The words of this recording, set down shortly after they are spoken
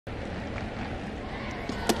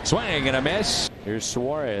Swing and a miss. Here's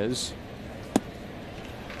Suarez.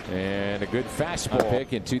 And a good fastball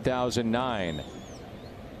pick in 2009.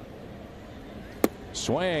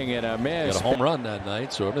 Swing and a miss. Got a home run that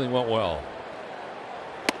night, so everything went well.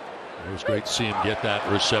 It was great to see him get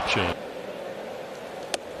that reception.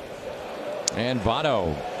 And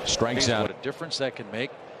Votto strikes out. What a difference that can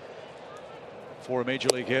make for a major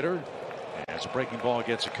league hitter. As a breaking ball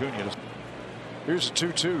against Acuna. Here's a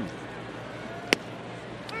 2-2.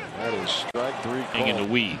 That is strike three. In the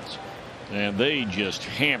weeds, and they just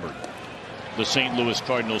hammered the St. Louis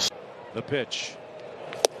Cardinals. The pitch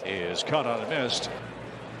is cut on and missed.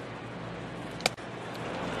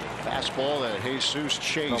 Fastball that Jesus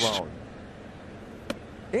chased.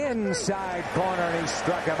 Inside corner, and he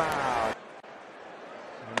struck him out.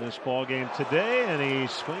 In this ball game today, and he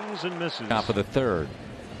swings and misses. Top of the third.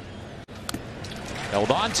 Held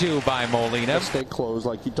on to by Molina. Stay close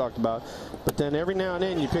like you talked about, but then every now and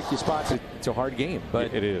then you pick your spots. It's a hard game,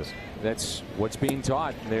 but it is. That's what's being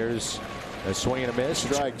taught. There's a swing and a miss.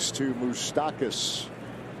 Strikes to Moustakas.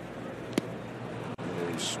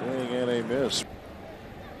 A swing and a miss.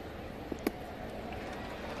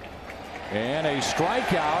 And a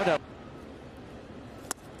strikeout.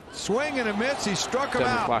 Swing and a miss. He struck him 7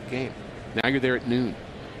 out. o'clock game. Now you're there at noon.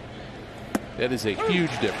 That is a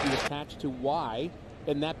huge difference. Attached to why,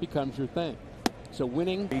 and that becomes your thing. So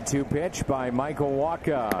winning. 3-2 pitch by Michael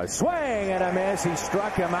Wacha. Swing and a miss. He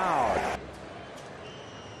struck him out.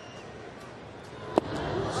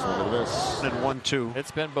 And 1-2.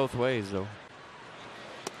 It's been both ways, though.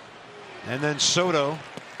 And then Soto.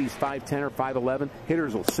 He's 5'10 or 5'11.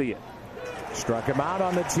 Hitters will see it. Struck him out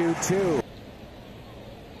on the 2-2.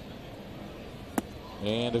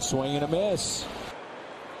 And a swing and a miss.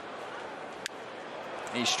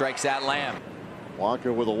 He strikes out Lamb.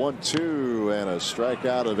 Walker with a 1-2 and a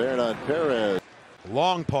strikeout of Hernan Perez.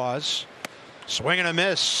 Long pause. Swing and a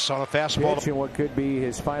miss on a fastball. Pitch in what could be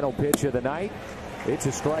his final pitch of the night. It's a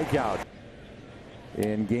strikeout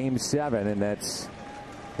in game 7, and that's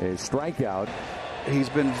a strikeout. He's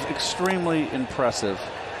been extremely impressive.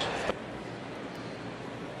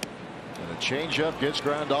 And a changeup gets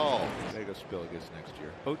Grandal. Vegas Bill gets next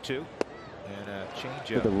year. 0-2. And a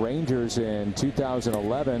For the changeup. Rangers in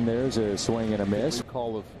 2011, there's a swing and a miss.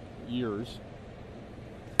 Call of years.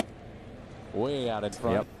 Way out in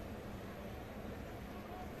front. Yep.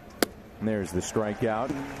 And there's the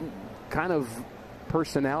strikeout. Kind of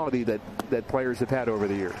personality that players have had over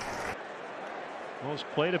the years. Most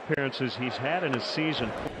plate appearances he's had in a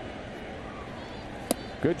season.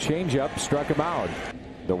 Good changeup, struck him out.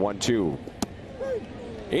 The 1-2.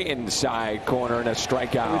 Inside corner and a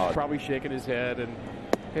strikeout. He's probably shaking his head and,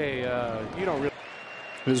 hey, you don't really.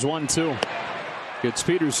 There's 1-2. Gets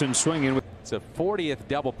Peterson swinging. It's a 40th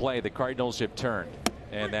double play the Cardinals have turned,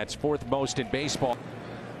 and that's 4th most in baseball.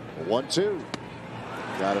 1-2.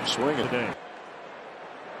 Got him swinging. Today.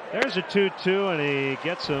 There's a 2-2, and he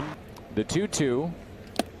gets him. The 2-2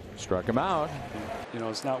 struck him out. You know,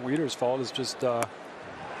 it's not Weeder's fault. It's just,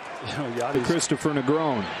 Yachty's. Christopher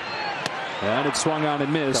Negron. And it swung on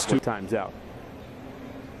and missed. 2 times out.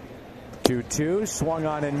 2-2 swung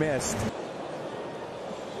on and missed.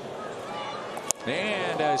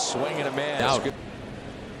 And a swing and a miss. Out.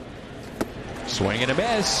 Swing and a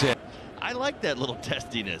miss. I like that little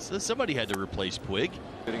testiness. Somebody had to replace Puig.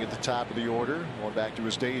 Sitting at the top of the order, going back to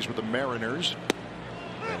his days with the Mariners.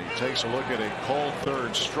 And he takes a look at a called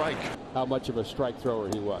third strike. How much of a strike thrower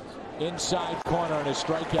he was. Inside corner and a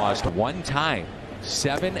strikeout. Lost one time.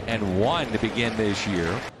 7-1 to begin this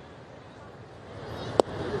year.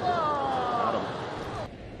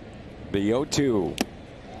 The 0-2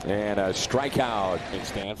 and a strikeout. In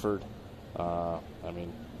Stanford, I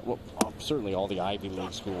mean, well, certainly all the Ivy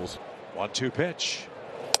League schools. 1-2 pitch.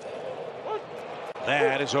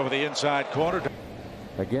 That is over the inside corner.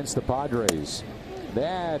 Against the Padres.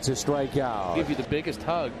 That's a strikeout. Give you the biggest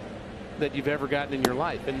hug that you've ever gotten in your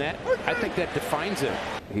life, and that, I think that defines him.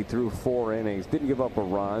 He threw 4 innings, didn't give up a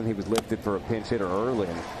run. He was lifted for a pinch hitter early.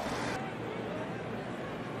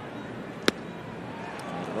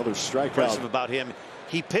 Another strikeout. Impressive about him.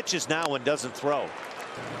 He pitches now and doesn't throw.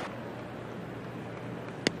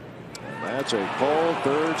 That's a called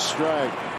third strike.